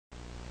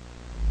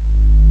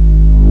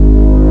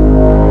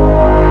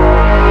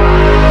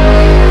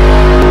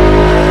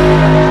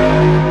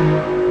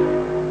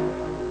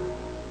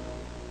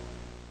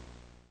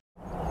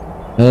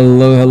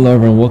Hello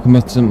everyone, welcome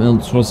back to some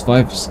Elder Scrolls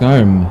 5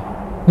 Skyrim.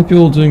 Hope you're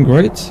all doing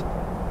great.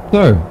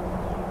 So,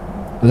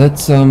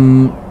 let's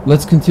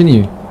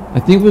continue. I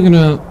think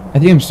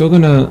I'm still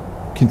gonna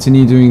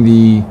continue doing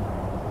the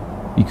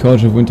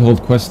College of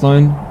Winterhold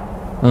questline.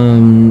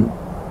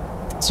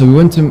 So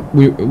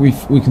we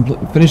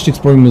finished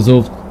exploring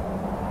Mazov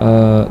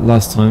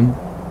last time.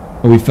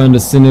 We found a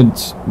Synod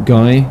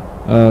guy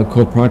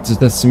called Praetus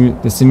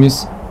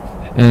Decimus,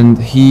 and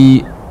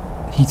he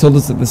told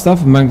us that the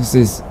Staff of Magnus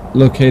is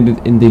located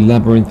in the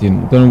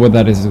Labyrinthian. Don't know what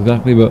that is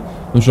exactly, but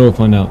I'm sure we'll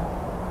find out.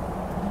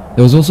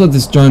 There was also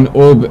this giant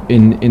orb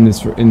in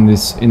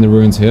the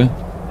ruins here,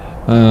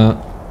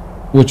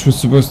 which was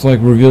supposed to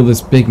like reveal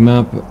this big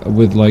map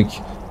with like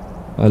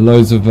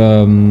loads of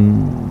I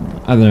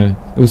don't know.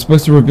 It was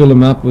supposed to reveal a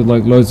map with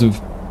like loads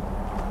of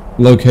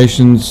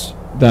locations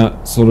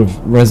that sort of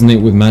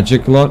resonate with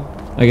magic a lot,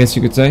 I guess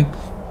you could say.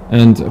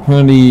 And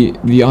apparently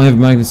the Eye of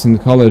Magnus in the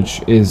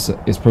college is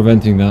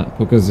preventing that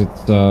because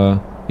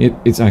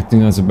it's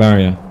acting as a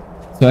barrier.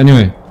 So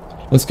anyway,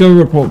 let's go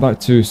report back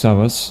to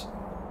Savos.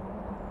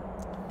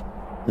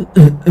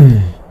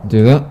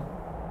 Do that.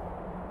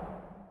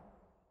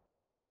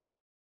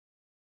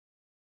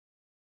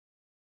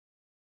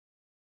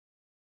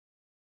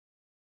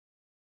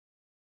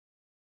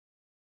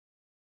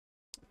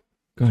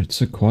 God, it's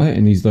so quiet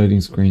in these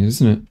loading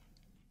screens, isn't it?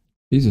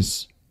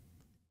 Jesus.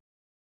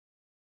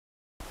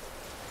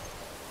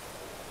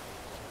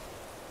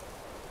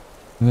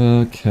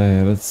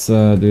 Okay, let's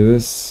do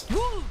this.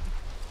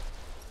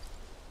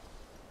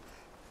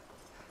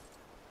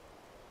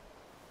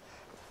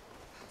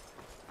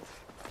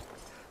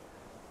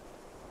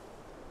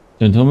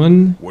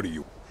 Gentlemen? What are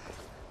you?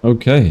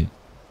 Okay.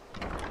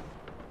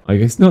 I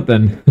guess not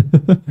then.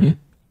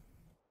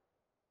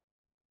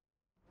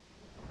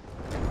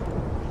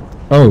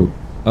 Oh,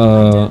 I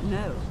don't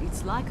know.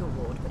 It's like a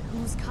ward, but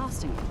who's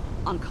casting it?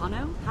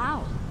 Ancano?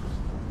 How?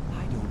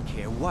 I don't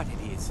care what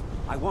it is.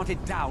 I want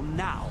it down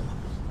now.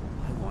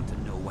 I want to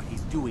know what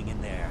he's doing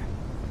in there.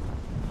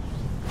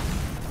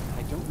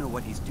 I don't know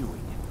what he's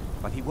doing,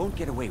 but he won't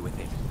get away with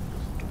it.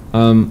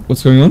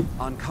 What's going on?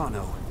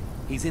 Ancano.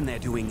 He's in there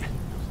doing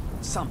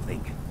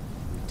something.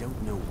 We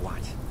don't know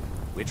what.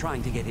 We're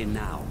trying to get in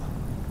now.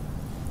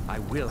 I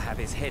will have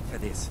his head for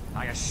this,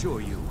 I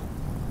assure you.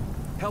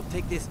 Help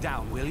take this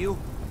down, will you?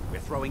 We're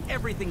throwing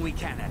everything we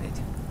can at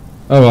it.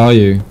 Oh, are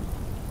you?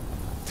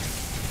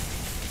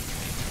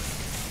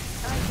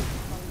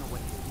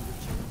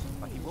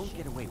 But he won't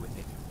get away with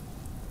it.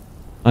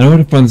 I know where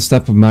to find the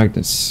Staff of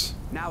Magnus.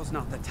 Now's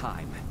not the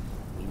time.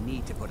 We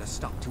need to put a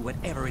stop to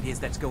whatever it is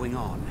that's going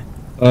on.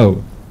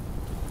 Oh.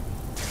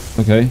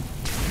 Okay.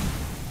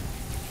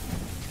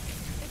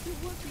 If you're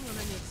working on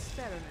any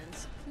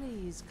experiments,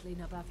 please clean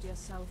up after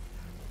yourself.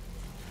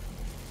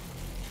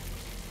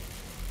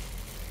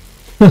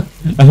 I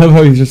love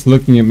how he's just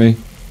looking at me.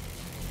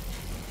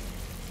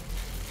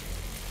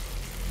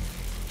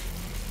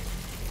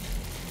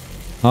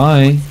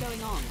 Hi. What's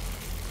going on?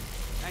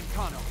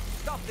 Ancano,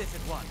 stop this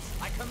at once.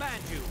 I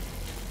command you.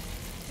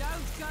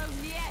 Don't go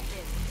near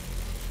him.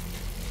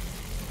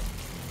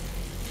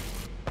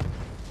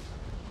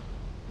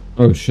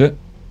 Oh shit.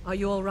 Are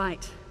you all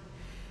right?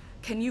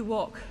 Can you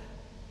walk?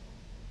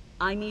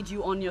 I need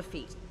you on your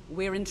feet.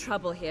 We're in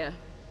trouble here.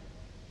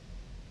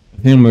 I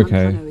think I'm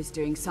okay. Ancano is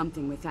doing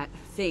something with that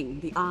thing,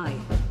 the eye.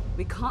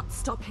 We can't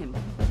stop him.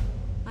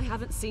 I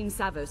haven't seen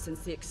Savos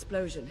since the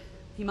explosion.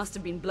 He must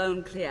have been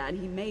blown clear, and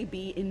he may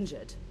be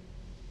injured.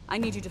 I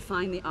need you to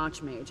find the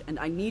Archmage, and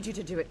I need you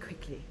to do it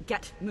quickly.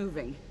 Get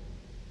moving.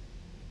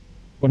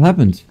 What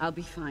happened? I'll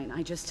be fine.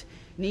 I just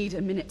need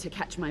a minute to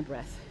catch my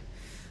breath.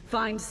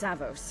 Find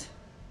Savos.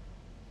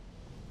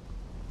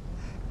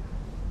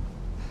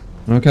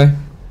 Okay.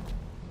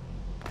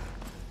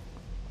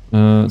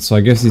 So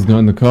I guess he's not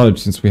in the college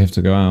since we have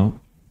to go out.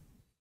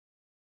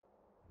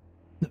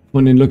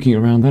 When in looking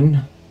around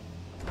then.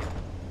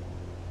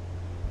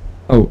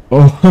 Oh,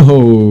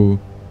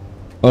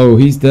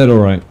 he's dead,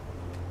 alright.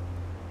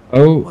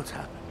 Oh. What's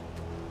happened?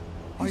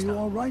 Are you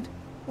all right?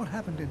 What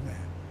happened in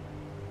there?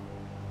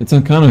 It's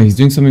Ancano, he's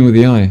doing something with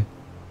the eye.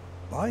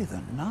 By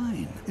the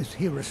nine, is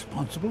he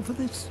responsible for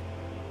this?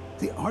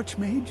 The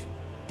Archmage?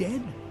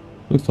 Dead?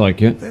 Looks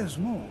like it. There's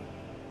more.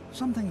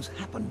 Something's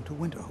happened to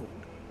Winterhold.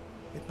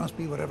 It must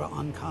be whatever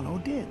Ancano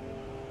did.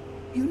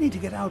 You need to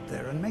get out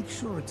there and make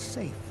sure it's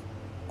safe.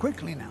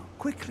 Quickly now,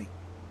 quickly.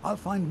 I'll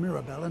find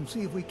Mirabelle and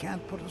see if we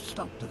can't put a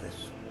stop to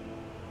this.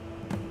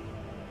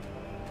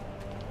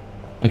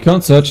 I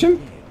can't search him?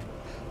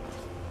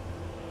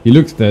 He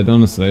looks dead,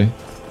 honestly.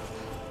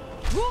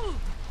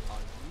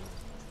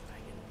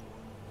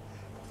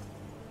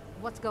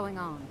 What's going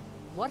on?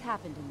 What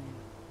happened in there?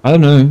 I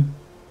don't know.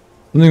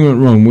 Something went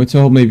wrong. We're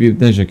told maybe in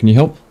danger. Can you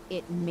help?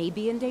 It may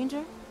be in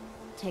danger?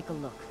 Take a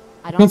look.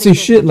 I don't Can't see think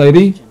there's shit, much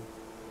lady. question.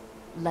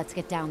 Let's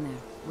get down there.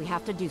 We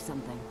have to do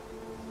something.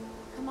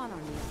 Come on, Arnie.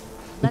 What the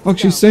Let's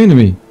fuck's go. she saying to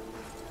me?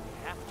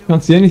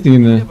 Can't see anything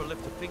in there. Never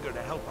lift a finger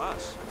to help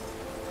us.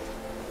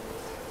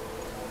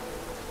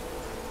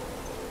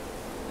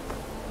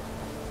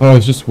 Oh,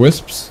 it's just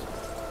wisps?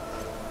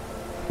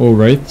 Or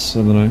wraiths, I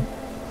don't know.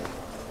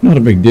 Not a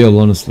big deal,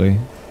 honestly.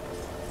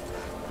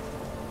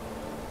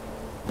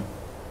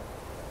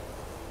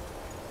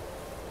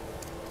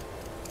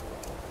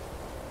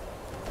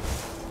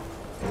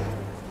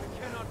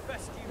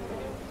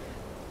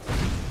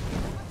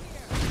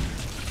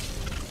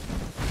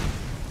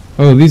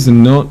 Oh, these are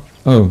not...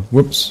 Oh,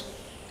 whoops.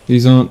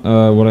 These aren't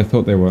what I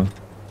thought they were.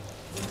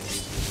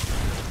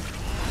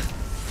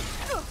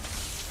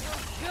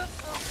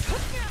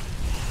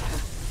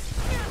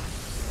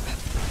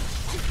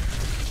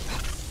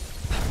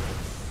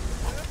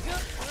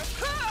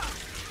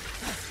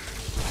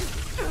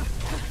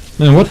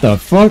 Man, what the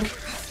fuck?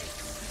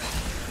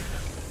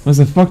 There's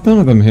a fuck ton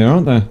of them here,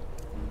 aren't there?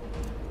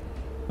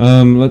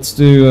 Let's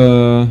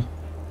do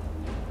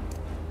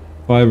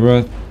fire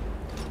breath.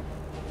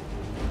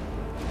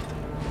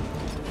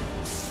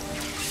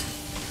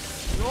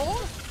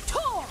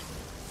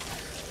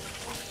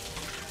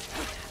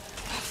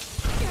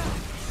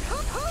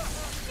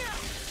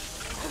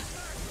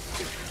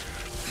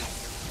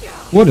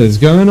 What is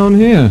going on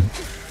here?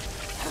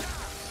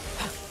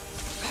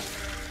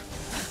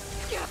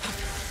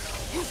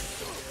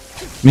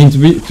 I mean, to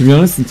be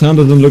honest, the town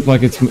doesn't look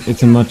like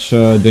it's in much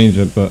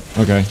danger, but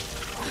okay.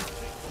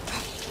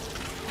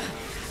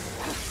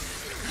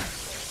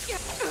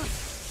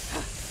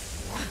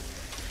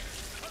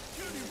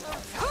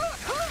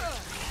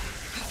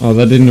 Oh,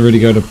 that didn't really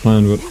go to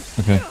plan, but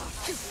okay.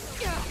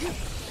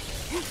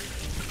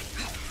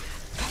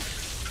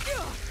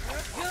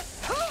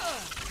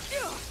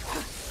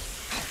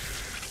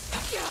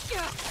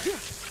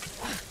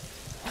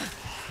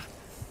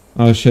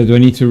 Oh shit, do I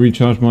need to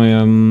recharge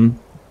my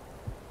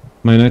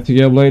my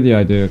Nightingale blade? Yeah,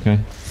 I do, okay.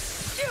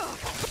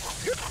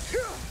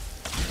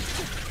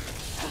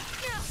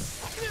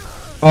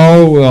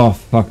 Oh,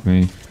 fuck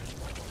me.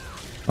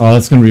 Oh,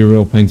 that's gonna be a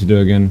real pain to do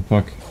again,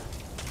 fuck.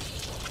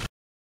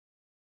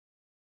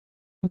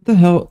 What the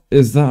hell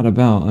is that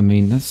about? I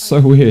mean, that's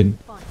so weird.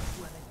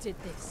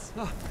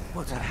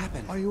 What's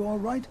happened? Are you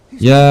alright?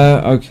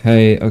 Yeah,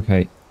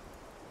 okay.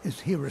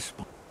 Is he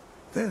respond?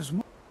 There's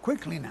more.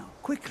 Quickly now,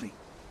 quickly.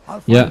 I'll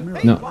find Yeah,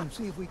 Mirabelle no. and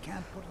see if we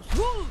can't put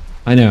us.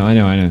 I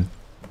know.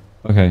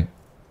 Okay,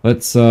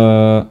 let's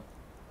do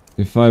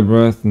fire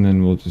breath, and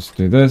then we'll just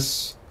do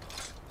this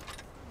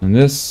and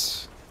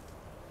this.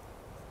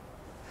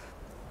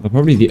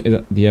 Probably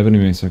the ebony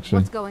mace, actually.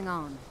 What's going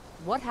on?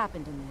 What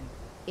happened in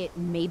there? It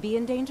may be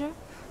in danger?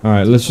 All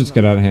right, let's just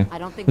get out of here. I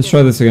don't think Let's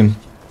try this again.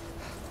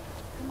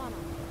 Come on.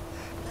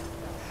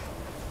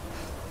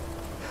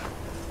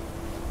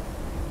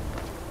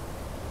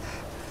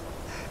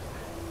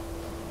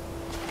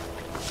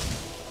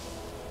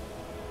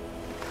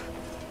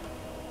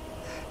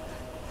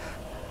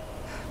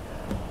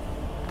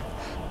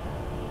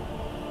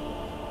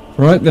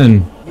 Right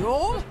then.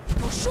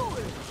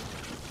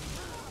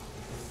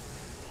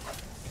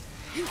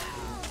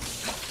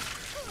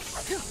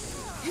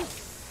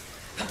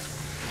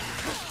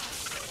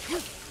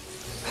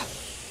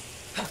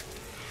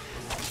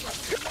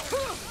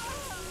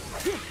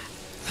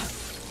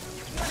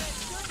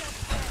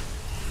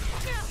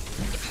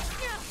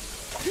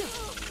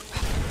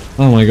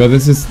 Oh my god,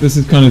 this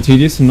is kind of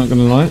tedious, I'm not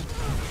gonna lie.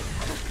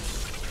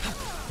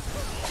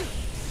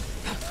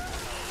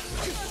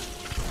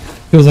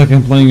 Feels like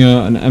I'm playing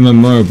an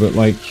MMO, but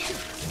like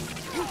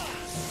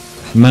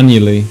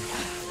manually.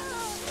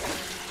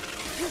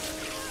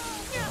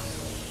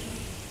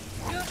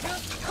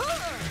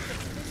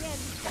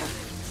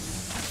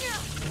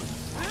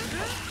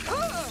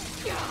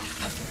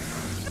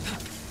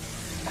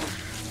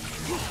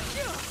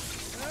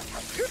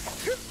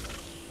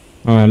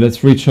 Alright,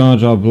 let's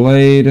recharge our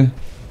blade.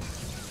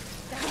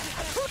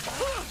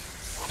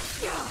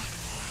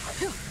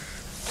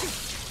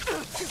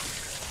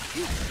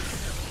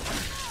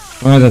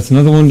 Alright, that's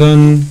another one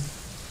done.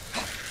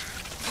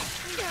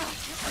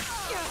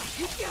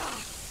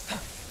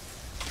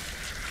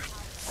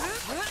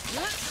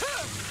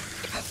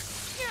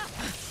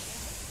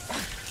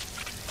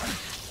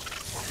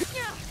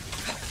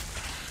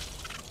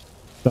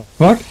 The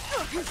fuck?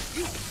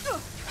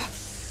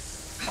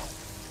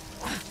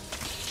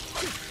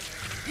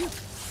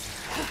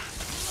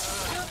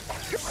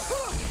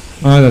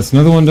 Alright, that's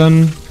another one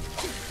done.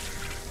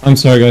 I'm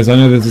sorry guys, I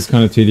know this is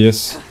kind of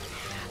tedious.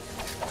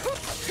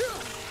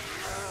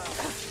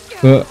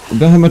 But I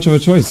don't have much of a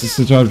choice, this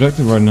is our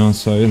objective right now,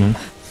 so you know.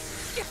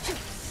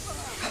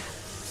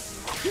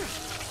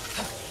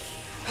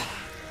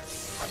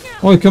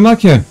 Oi, come back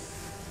here!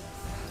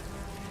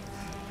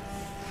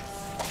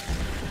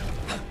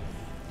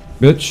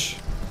 Bitch.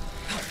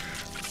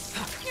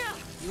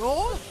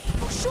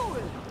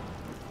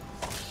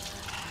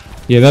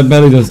 Yeah, that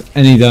barely does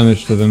any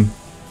damage to them.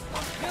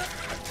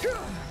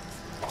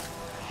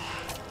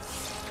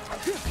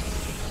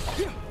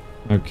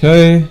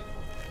 Okay.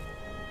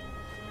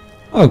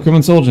 Oh, come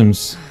on, soul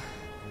gems.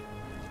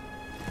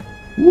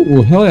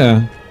 Ooh, hell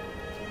yeah.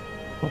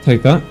 I'll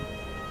take that.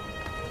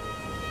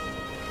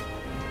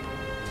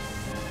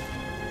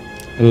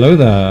 Hello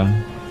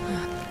there.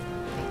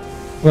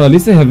 Well, at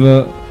least I have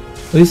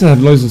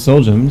loads of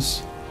soul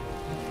gems.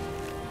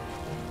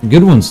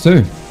 Good ones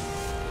too.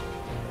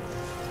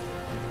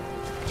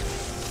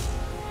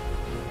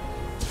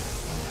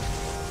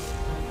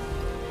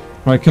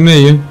 Right, come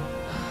here, you.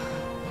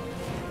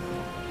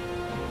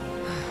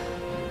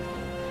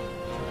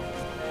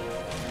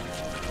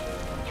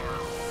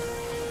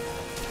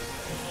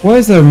 Why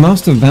is there a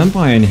master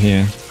vampire in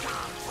here?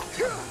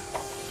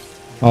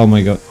 Oh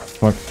my god,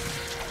 fuck.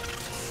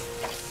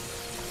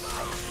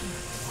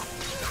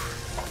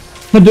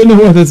 I don't know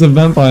why there's a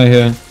vampire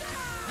here.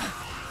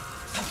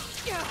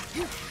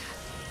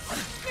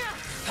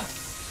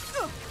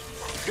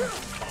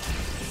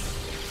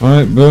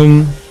 Alright,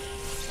 boom.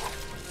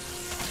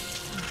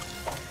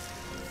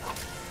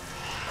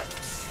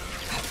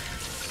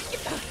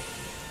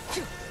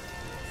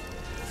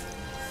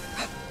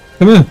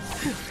 Come here.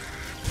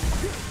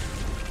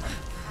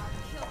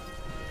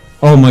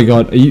 Oh my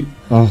god, are you...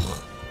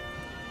 Oh.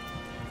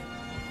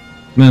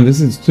 Man,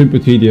 this is super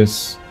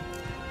tedious.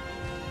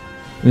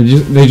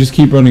 They just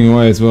keep running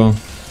away as well.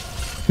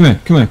 Come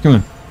here, come here, come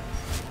here.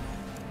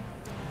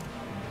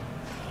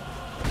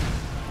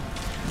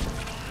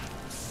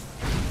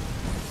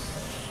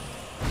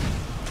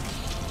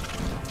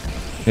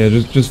 Yeah,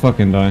 just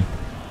fucking die.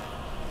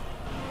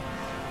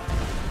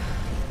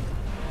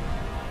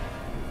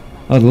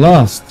 At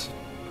last.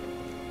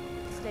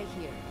 Stay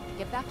here.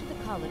 Get back to the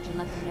college and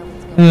let them know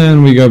what's going on.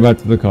 And we go back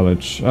to the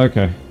college.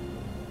 Okay.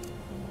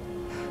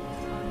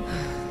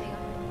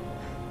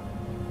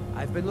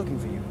 I've been looking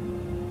for you.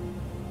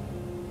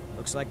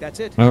 Looks like that's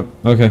it. Oh,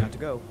 okay. Got to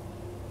go.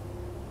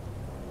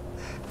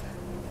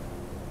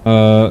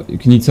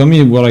 Can you tell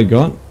me what I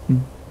got?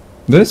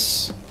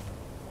 This?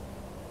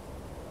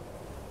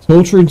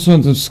 Torturing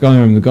sons of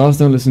Skyrim. The guards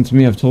don't listen to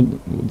me. I've told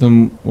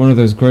them one of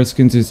those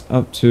growskins is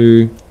up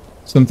to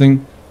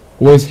something.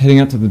 Always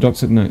heading out to the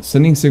docks at night.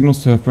 Sending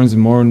signals to her friends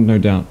in Morin, no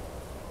doubt.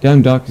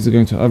 Damn darkies are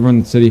going to overrun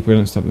the city if we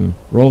don't stop them.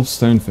 Roll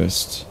Stone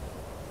Fist.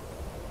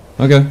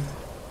 Okay.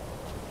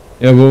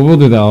 Yeah, we'll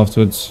do that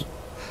afterwards.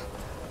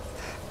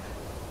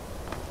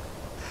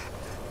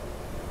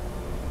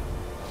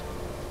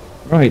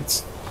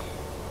 Right.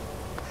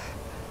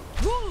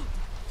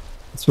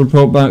 Let's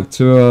report back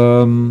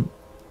to,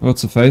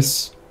 what's her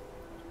face?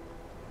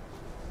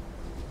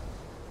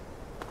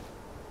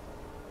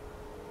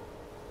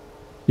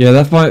 Yeah,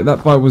 that fight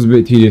was a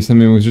bit tedious. I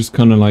mean, it was just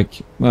kind of like,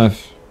 it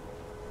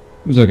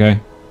was okay.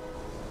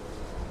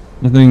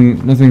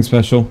 Nothing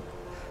special.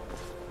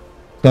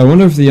 So I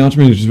wonder if the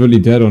Archmage is really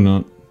dead or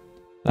not.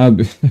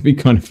 That'd be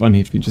kind of funny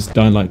if he just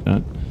died like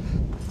that.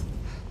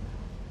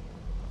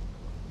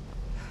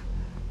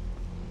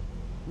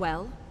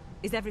 Well,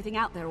 is everything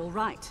out there all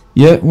right?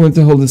 Yeah, wanted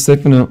to hold this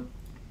safe for now.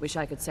 Wish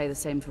I could say the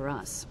same for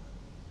us.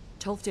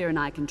 Tolfdir and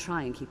I can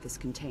try and keep this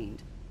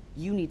contained.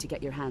 You need to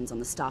get your hands on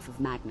the Staff of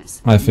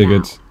Magnus. I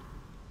figured.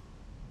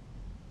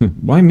 Now.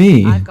 Why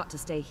me? I've got to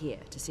stay here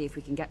to see if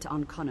we can get to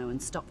Ancano and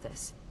stop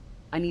this.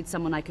 I need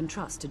someone I can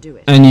trust to do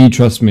it. And you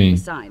trust me.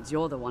 Besides,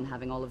 you're the one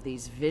having all of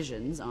these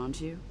visions, aren't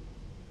you?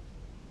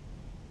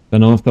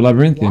 Then after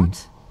Labyrinthian.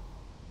 What?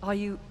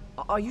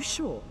 Are you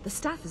sure? The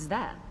staff is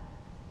there.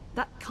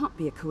 That can't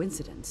be a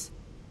coincidence.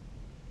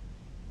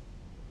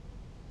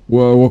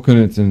 Whoa, what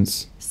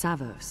coincidence?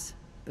 Savos,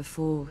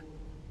 before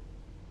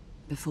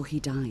he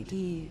died.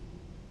 He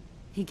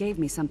gave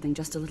me something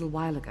just a little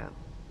while ago.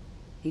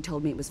 He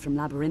told me it was from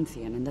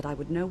Labyrinthian and that I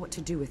would know what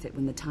to do with it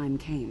when the time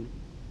came.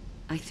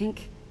 I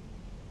think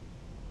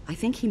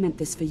he meant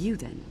this for you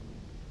then.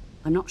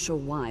 I'm not sure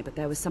why, but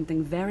there was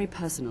something very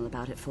personal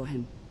about it for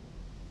him.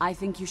 I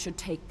think you should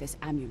take this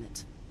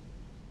amulet.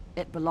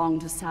 It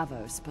belonged to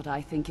Savos, but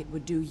I think it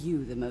would do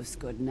you the most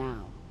good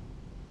now.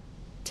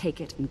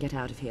 Take it and get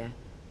out of here.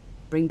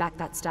 Bring back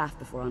that staff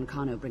before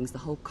Ancano brings the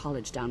whole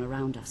college down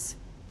around us.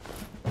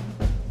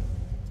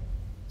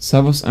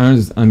 Savos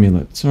Aaron's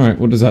amulet. Alright,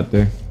 what does that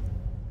do?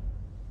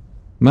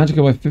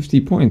 Magical by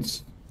 50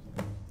 points.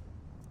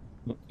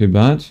 Not too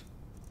bad.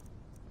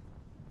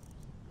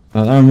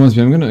 That reminds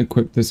me, I'm gonna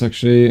equip this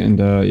actually, and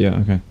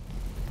yeah, okay.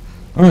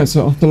 Alright,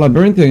 so after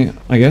Labyrinthian,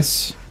 I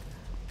guess.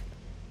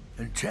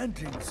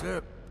 Enchanting,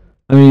 sir.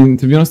 I mean,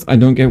 to be honest, I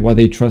don't get why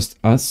they trust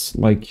us.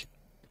 Like,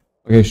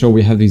 okay, sure,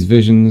 we have these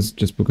visions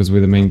just because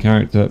we're the main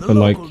character, but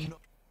like,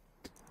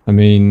 I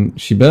mean,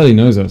 she barely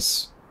knows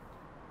us.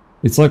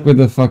 It's like with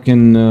the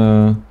fucking,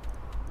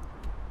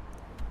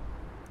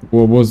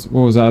 what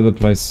was that other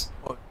place?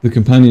 The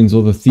Companions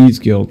or the Thieves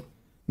Guild.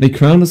 They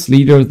crown us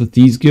leader of the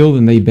Thieves Guild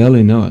and they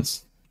barely know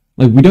us.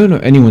 Like, we don't know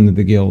anyone in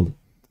the guild.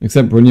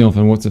 Except Brynjolf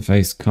and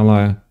what's-her-face,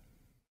 Carlia.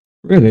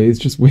 Really, it's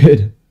just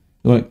weird.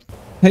 They're like,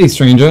 hey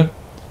stranger,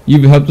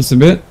 you've helped us a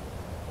bit.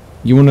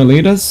 You want to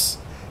lead us?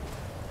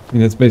 I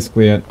mean, that's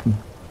basically it.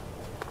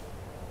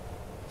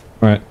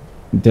 Alright,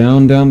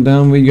 down, down,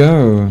 down we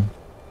go.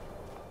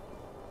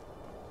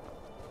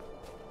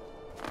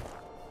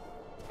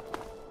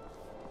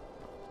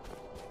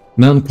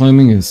 Mountain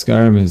climbing in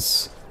Skyrim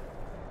is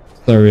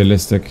so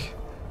realistic.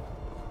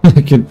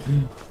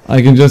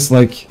 I can just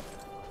like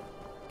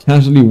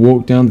casually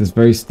walk down this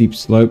very steep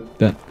slope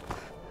that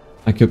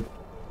I could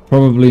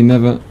probably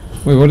never...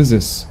 Wait, what is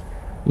this?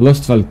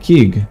 Lostval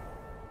Kig.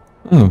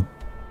 Oh.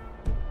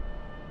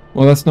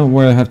 Well, that's not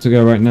where I have to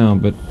go right now,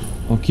 but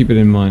I'll keep it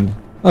in mind.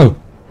 Oh!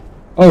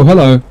 Oh,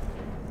 hello!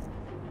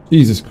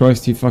 Jesus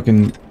Christ, he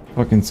fucking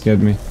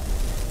scared me.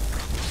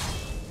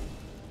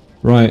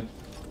 Right.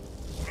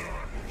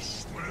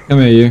 Come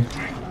here, you.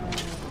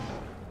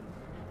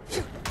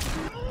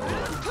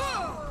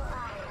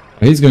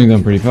 Oh, he's going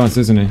down pretty fast,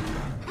 isn't he?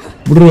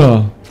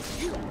 Bruh.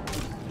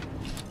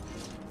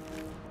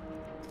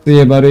 See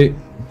ya, buddy.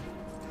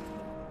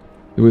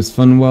 It was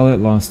fun while it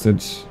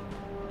lasted.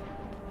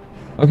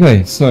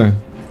 Okay, so...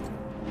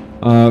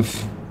 I'm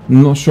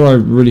not sure I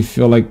really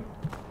feel like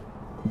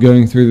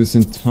going through this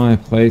entire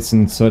place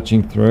and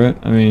searching through it.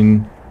 I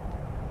mean,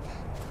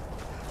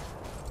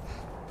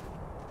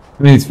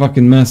 it's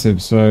fucking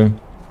massive, so...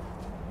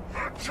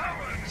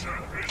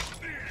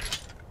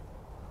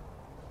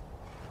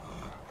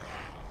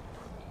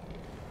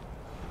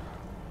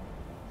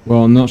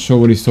 Well, I'm not sure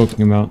what he's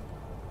talking about.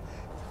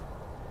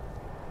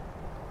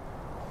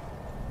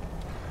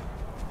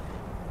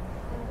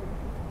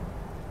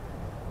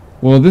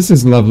 Well, this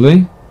is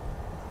lovely.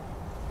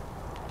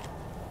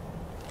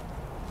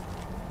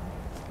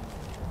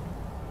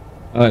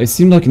 It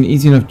seemed like an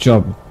easy enough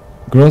job.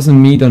 Grass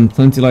and meat done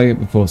plenty like it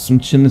before. Some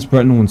chinless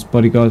Breton wants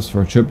bodyguards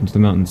for a trip into the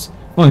mountains.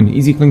 Fine,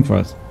 easy cling for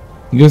us.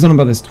 He goes on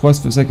about this twice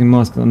per second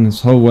mask on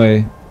this whole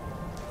way.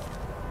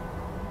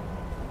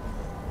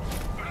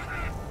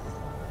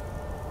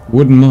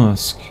 Wooden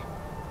mask.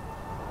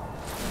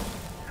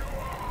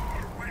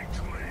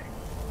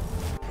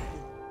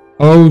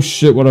 Oh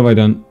shit, what have I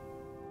done?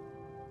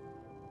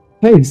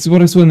 Hey, this is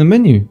what I saw in the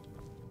menu.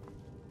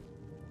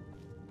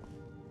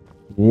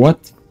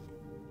 What?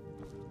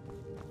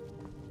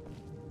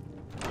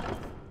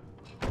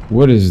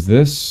 What is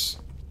this?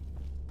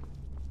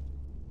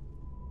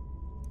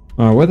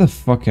 Where the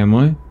fuck am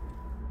I?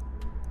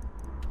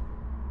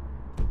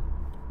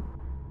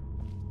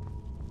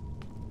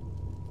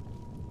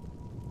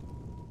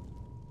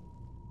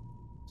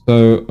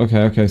 So,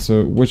 okay,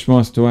 so which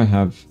mask do I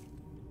have?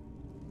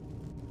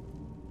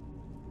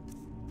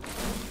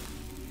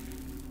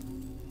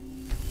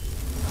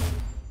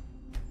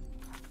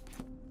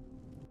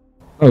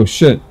 Oh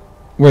shit.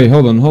 Wait,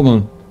 hold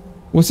on.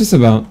 What's this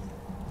about?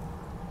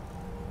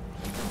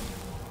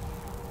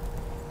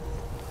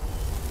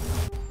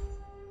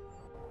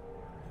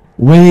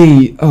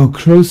 Wait, oh,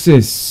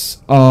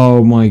 Croesus.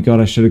 Oh my god,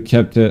 I should have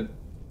kept it.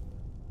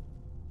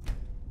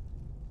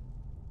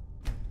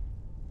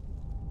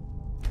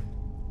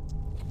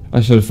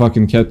 I should have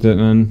fucking kept it,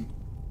 man.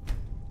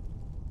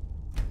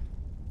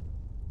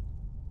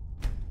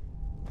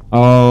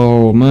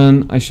 Oh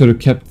man, I should have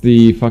kept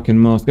the fucking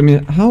mask. I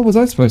mean, how was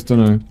I supposed to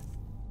know?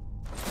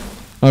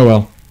 Oh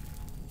well.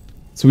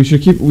 So we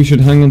should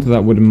hang on to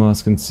that wooden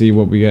mask and see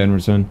what we get in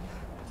return.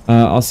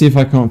 I'll see if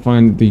I can't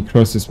find the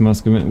Croesus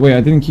mask. Wait,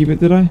 I didn't keep it,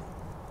 did I?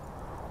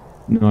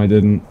 No, I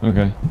didn't.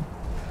 Okay.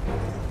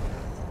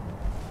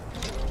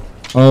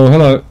 Oh,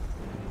 hello.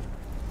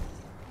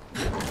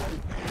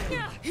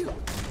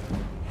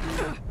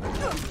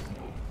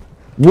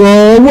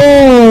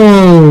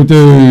 Whoa,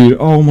 dude!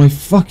 Oh my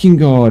fucking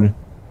god!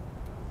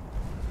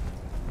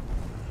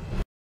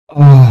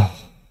 Ah,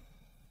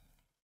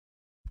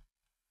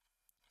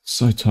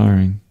 so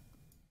tiring.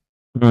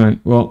 Alright,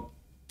 well,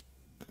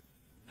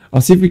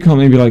 I'll see if we can't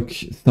maybe like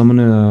summon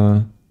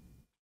a,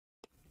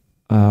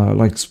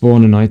 like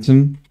spawn an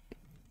item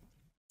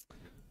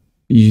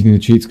using the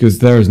cheats, because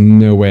there is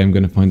no way I'm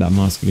gonna find that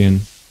mask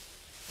again.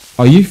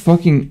 Are you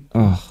fucking?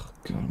 Oh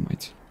god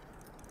almighty!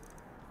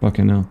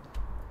 Fucking hell!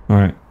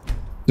 Alright,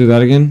 do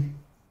that again.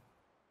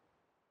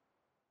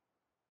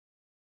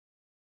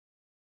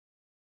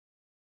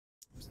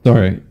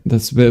 Sorry,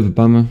 that's a bit of a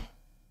bummer,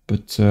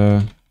 but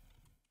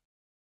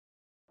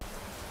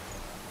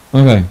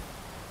okay.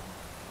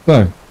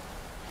 So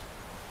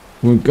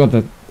we've got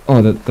that.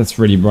 Oh, that's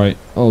really bright.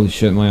 Holy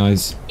shit, my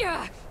eyes.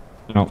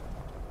 Ow.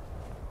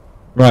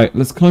 Right,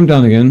 let's climb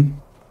down again.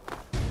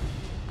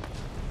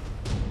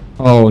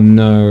 Oh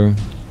no.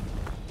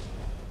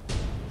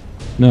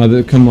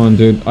 No, come on,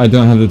 dude. I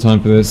don't have the time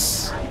for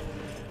this.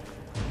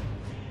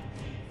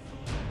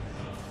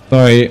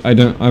 Sorry, I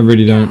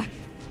really don't.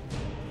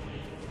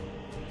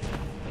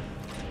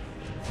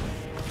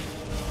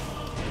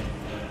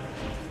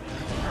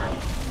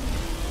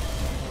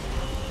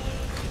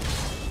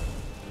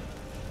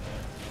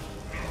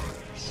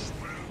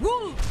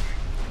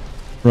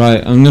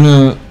 Right, I'm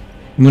gonna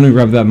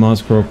grab that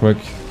mask real quick.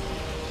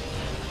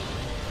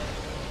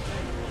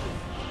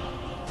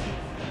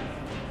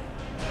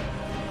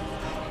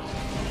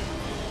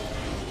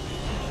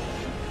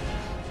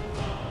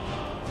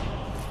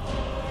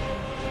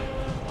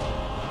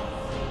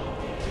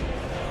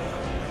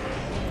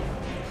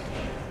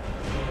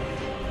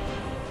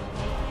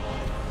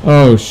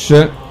 Oh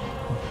shit.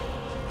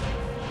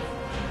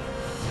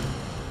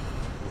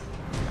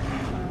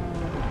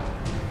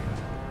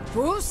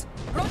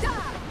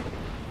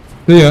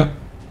 See ya.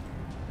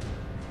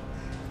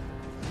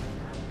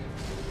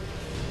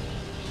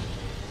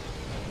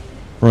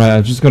 Right,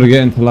 I've just got to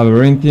get into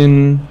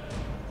Labyrinthian.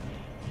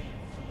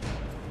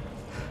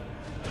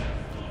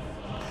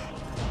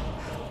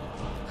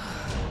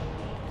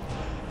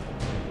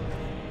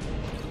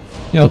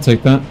 Yeah, I'll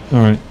take that.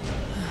 Alright.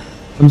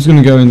 I'm just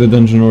gonna go in the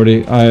dungeon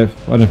already. I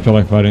don't feel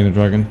like fighting the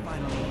dragon.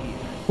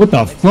 What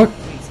the fuck?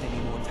 Waste any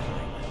more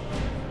time.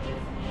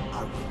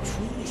 Are we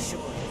truly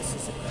sure this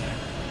is a plan?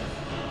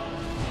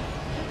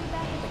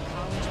 Back at the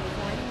college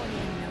before anyone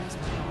even knows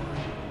we're gone.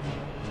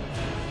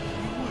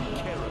 You would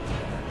care about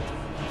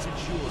that,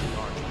 since you're the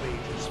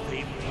Archmage's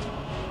favorite.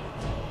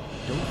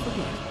 Don't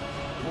forget,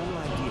 the whole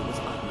idea was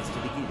obvious to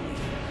begin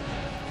with.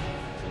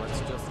 Let's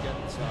just get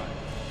inside.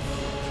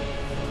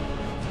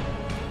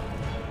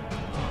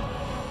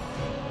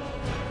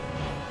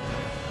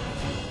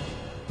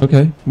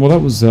 Okay, well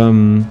that was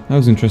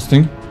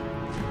interesting.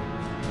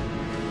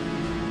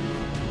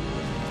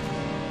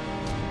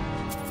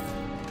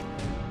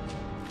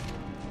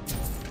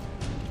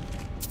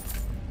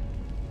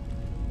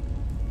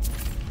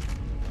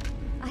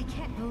 I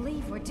can't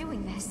believe we're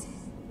doing this.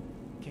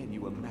 Can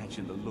you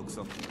imagine the looks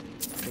on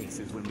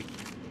faces when we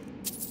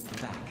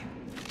back?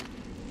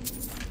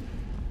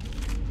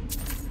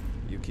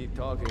 You keep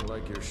talking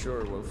like you're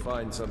sure we'll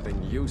find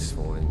something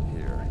useful in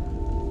here.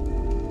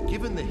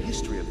 Given the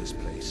history of this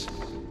place,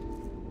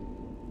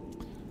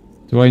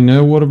 Do I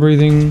know water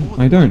breathing?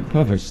 I don't.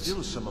 Perfect.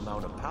 still some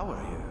amount of power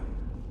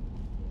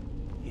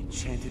here.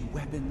 Enchanted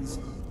weapons,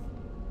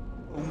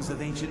 tomes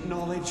of ancient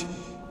knowledge,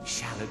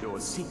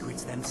 Shalador's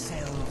secrets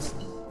themselves.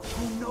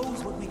 Who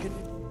knows what we could...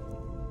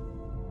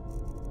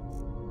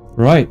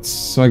 Right,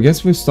 so I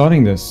guess we're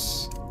starting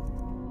this.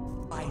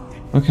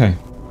 find. Okay.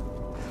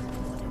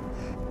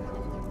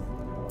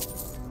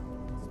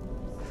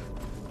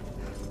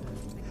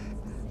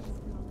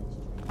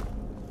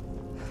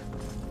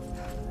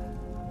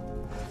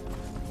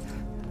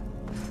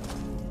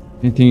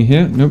 Anything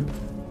here? Nope.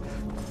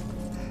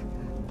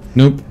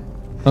 Nope.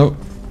 Oh,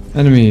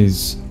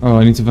 enemies. Oh,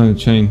 I need to find the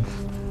chain.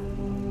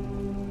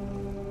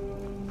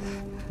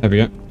 There we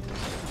go.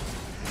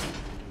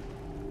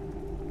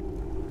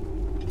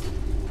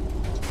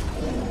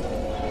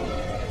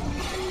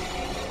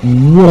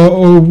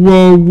 Whoa,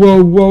 whoa,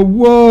 whoa, whoa,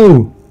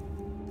 whoa!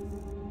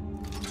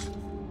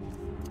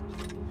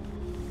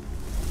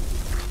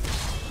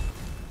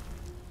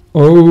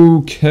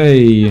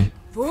 Okay.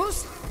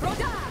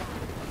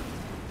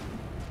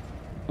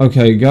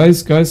 Okay,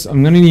 guys,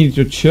 I'm gonna need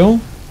you to chill.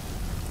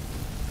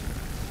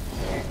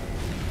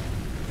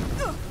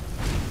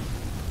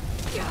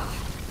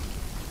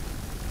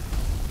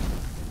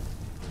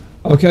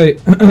 Okay.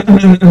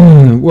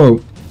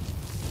 Whoa.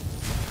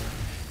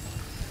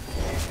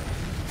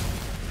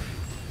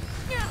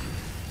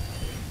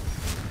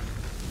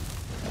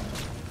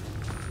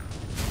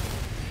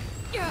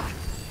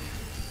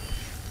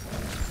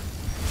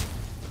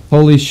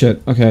 Holy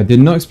shit. Okay, I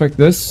did not expect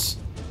this.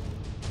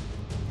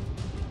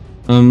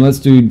 Let's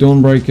do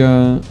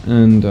Dawnbreaker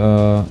and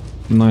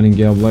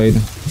Nightingale Blade.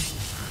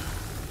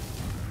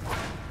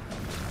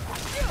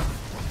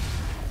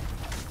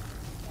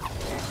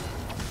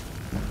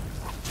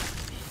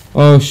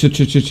 Oh shit.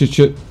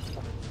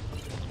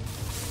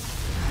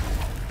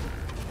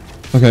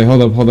 Okay,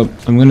 hold up.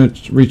 I'm gonna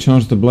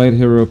recharge the blade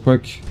here real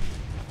quick.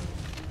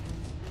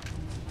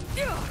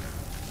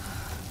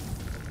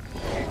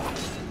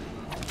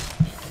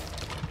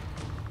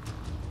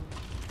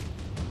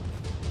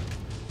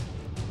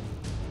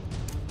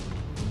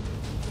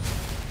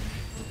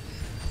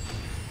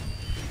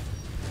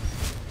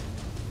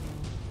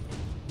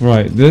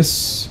 Right,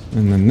 this,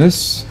 and then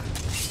this.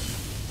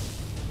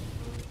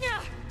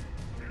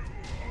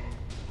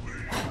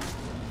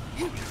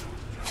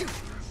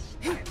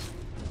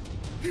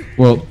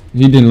 Well,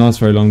 he didn't last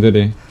very long, did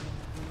he?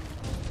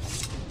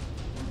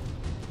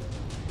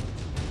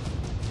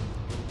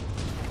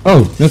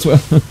 Oh, that's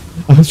what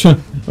I was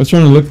trying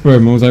to look for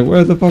him. I was like,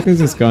 where the fuck is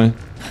this guy?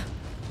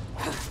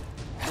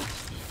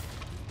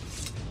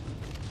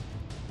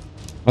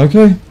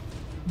 Okay.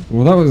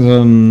 Well, that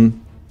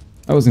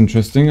was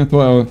interesting.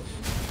 I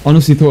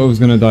honestly thought I was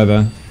gonna die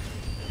there.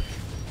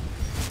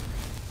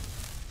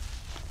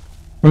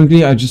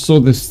 Frankly, I just saw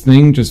this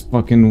thing just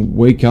fucking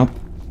wake up,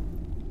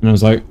 and I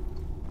was like,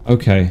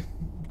 okay,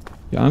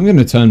 yeah, I'm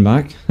gonna turn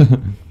back.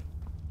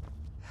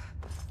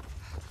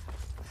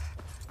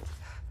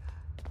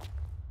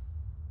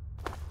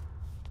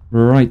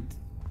 Right.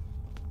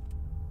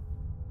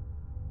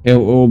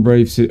 Hail all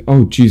brave city.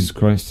 Oh, Jesus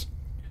Christ.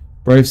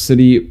 Brave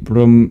city,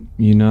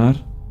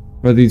 Brummunar.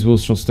 Where these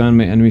walls shall stand,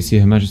 may enemies see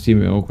her majesty,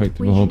 may all quake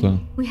to behold her.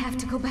 We have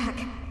to go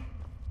back.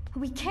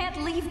 We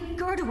can't leave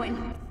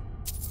Gerduin.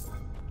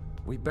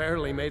 We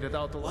barely made it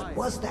out alive.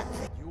 Was that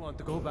thing? You want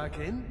to go back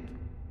in?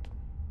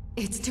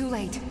 It's too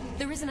late.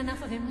 There isn't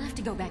enough of him left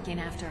to go back in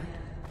after.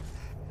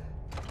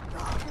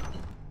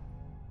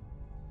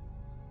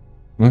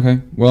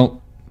 Okay,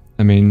 well,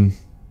 I mean...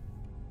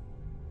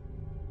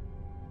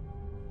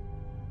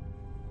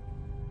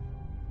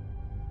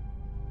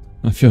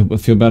 I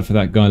feel bad for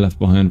that guy left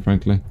behind,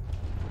 frankly.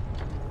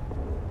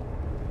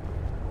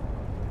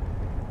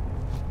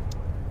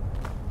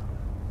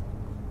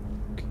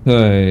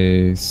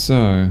 Okay,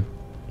 so...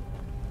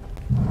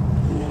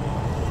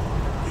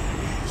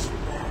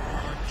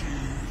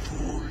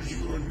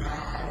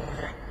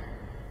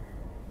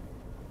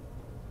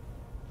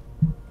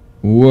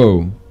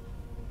 Whoa.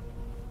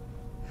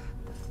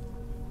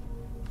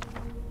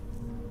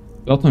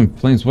 Belltime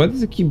Flames. Why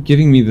does it keep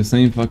giving me the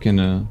same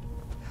fucking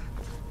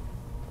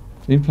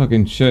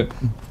shit?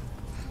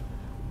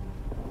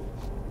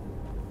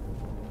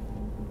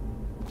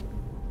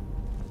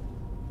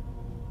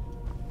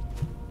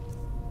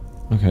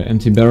 Okay,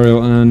 empty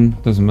burial urn.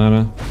 Doesn't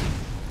matter.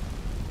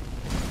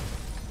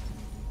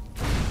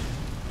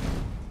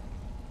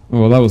 Oh,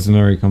 well, that wasn't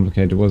very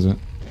complicated, was it?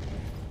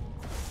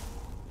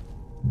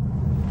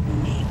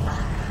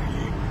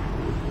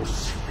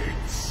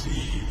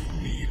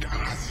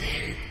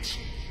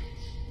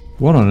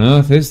 What on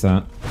earth is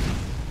that?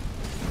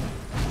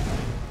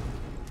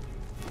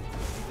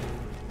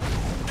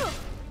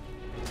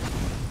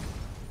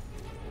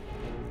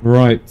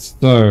 Right,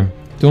 so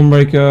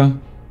Dawnbreaker,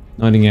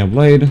 Nightingale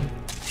Blade,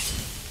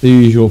 the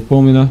usual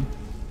formula.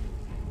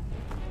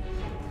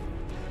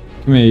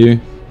 Come here,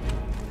 you.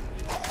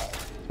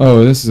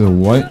 Oh, this is a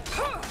white.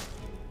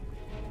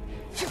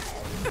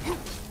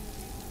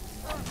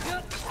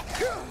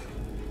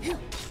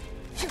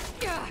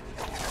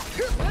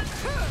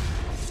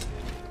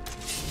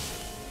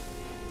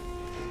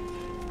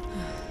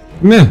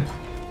 Come here.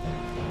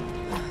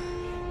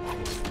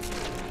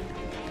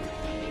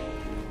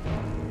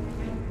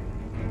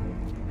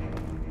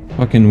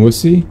 Fucking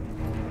wussy.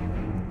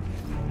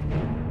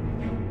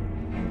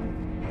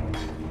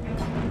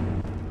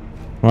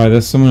 Alright,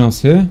 there's someone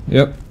else here.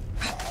 Yep.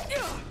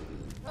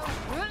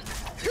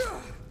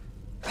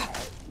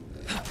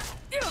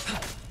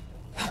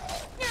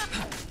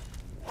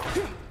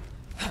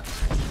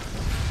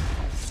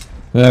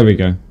 There we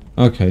go.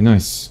 Okay,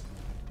 nice.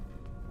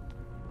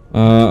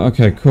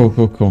 Okay,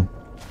 cool.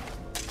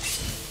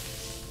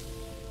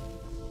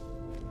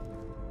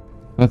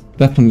 That's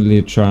definitely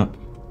a trap.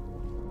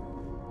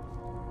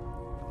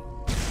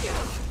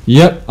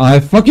 Yep, I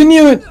fucking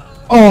knew it!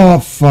 Oh,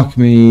 fuck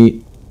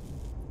me.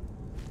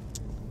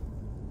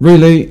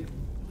 Really?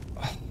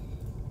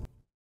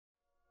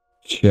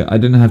 Shit, I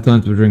didn't have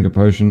time to drink a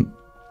potion.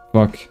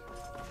 Fuck.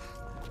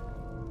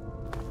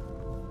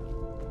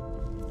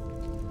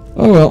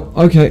 Oh well,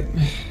 okay.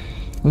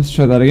 Let's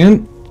try that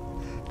again.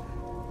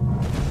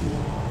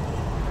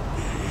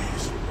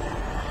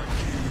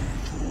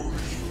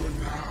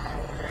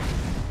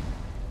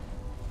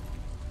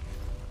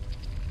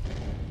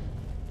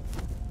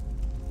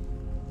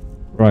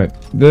 Right,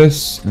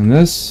 this and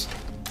this.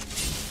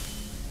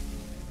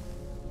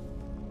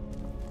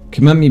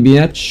 Come at me,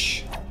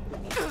 bitch.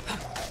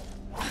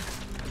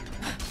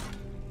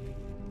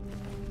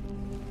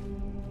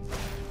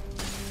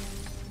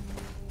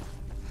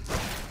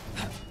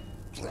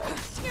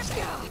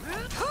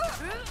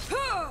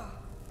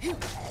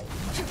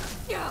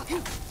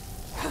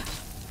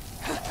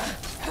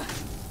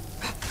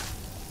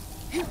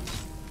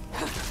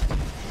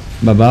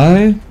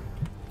 Bye-bye.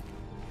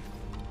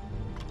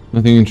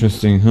 Nothing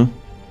interesting, huh?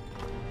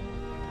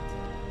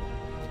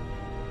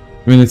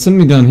 I mean, it's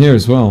something down here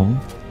as well.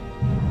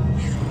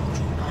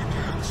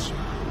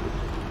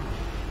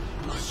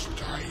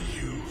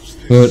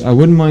 But I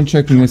wouldn't mind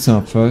checking this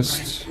out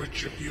first.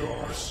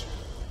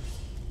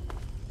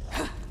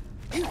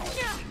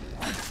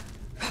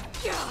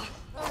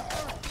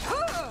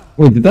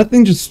 Wait, did that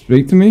thing just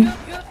speak to me?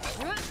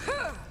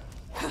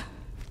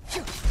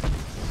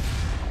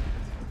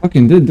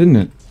 Fucking did, didn't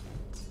it?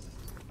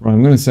 Right,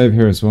 I'm gonna save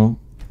here as well.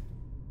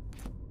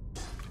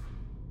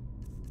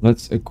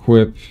 Let's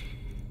equip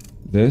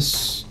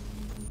this.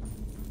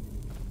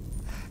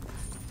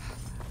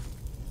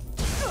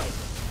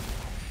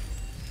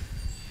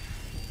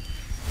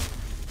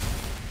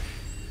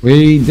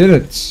 We did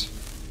it!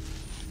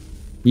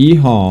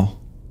 Yeehaw.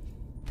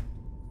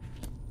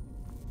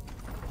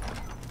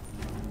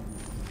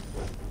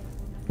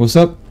 What's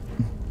up?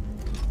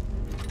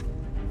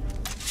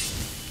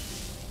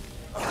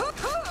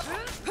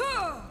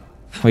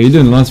 Oh, you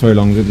didn't last very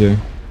long, did you?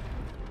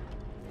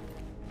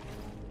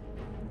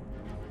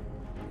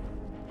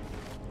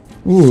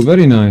 Ooh,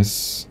 very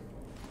nice.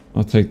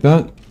 I'll take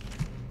that.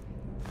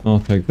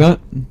 I'll take that.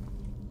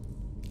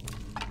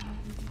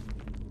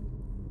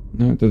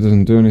 No, that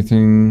doesn't do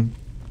anything.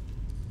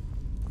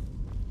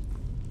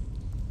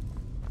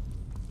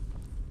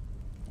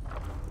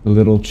 The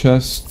little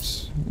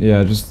chest.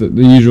 Yeah, just the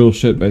usual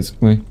shit,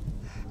 basically.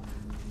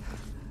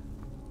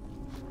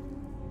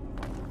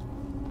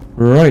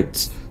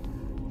 Right.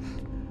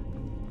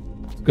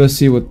 Let's go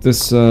see what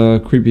this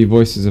creepy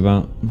voice is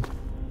about.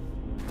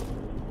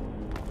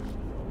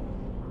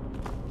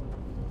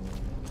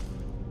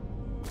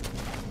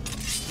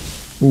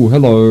 Ooh,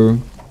 hello.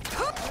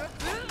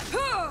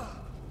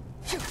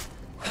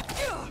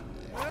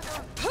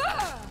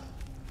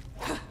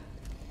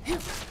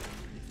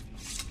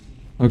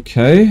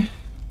 Okay.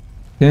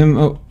 Him.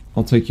 Oh,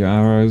 I'll take your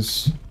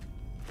arrows.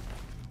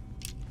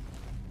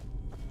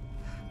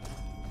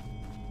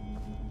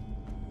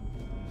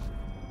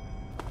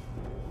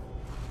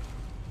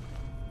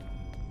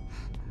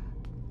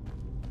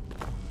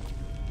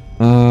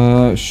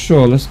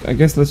 Sure. I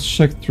guess let's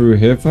check through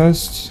here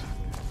first.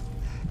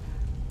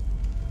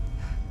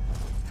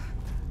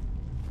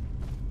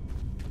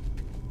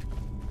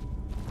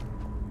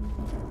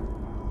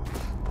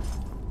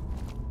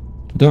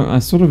 I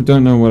sort of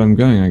don't know where I'm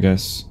going, I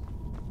guess.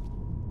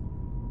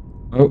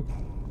 Oh.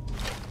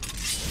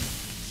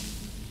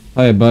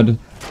 Hiya, bud.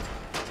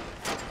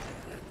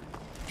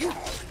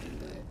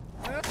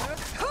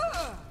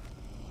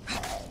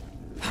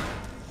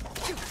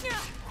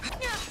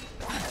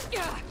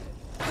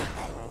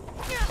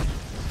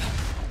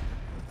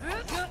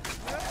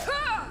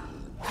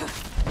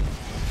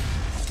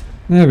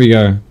 There we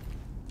go.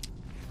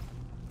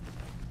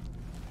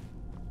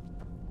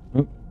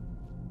 Oh.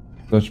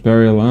 Dutch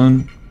burial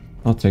urn.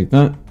 I'll take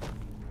that.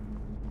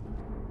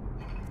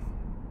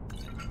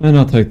 And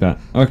I'll take that.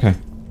 Okay.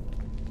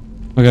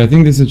 Okay, I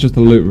think this is just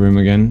a loot room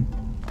again.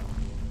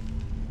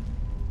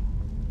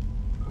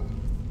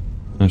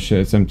 Oh shit,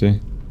 it's empty.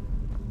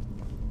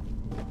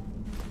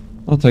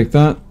 I'll take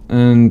that,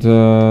 and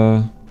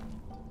oh,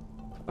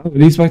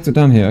 these bikes are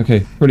down here. Okay,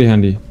 pretty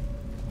handy.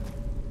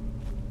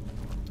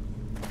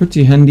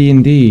 Pretty handy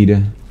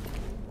indeed.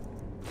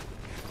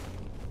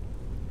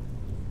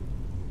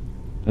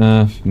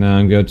 No,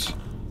 I'm good.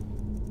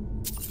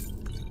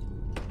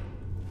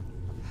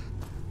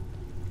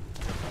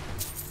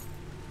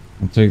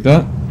 I'll take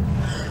that.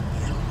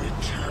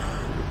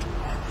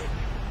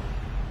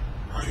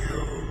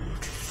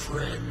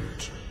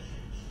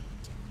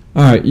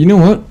 Alright, you know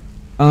what?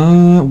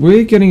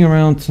 We're getting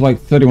around to like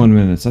 31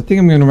 minutes. I think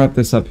I'm going to wrap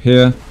this up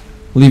here.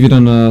 Leave it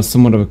on a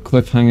somewhat of a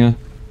cliffhanger.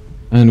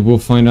 And we'll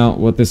find out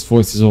what this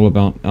voice is all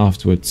about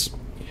afterwards.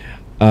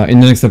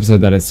 In the next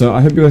episode, that is. So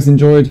I hope you guys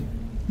enjoyed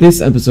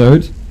this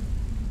episode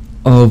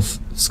of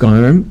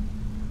Skyrim.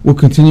 We'll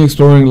continue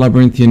exploring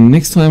Labyrinthian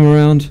next time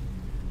around.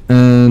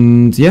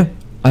 And yeah,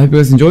 I hope you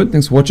guys enjoyed.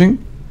 Thanks for watching.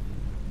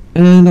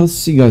 And I'll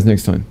see you guys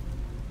next time.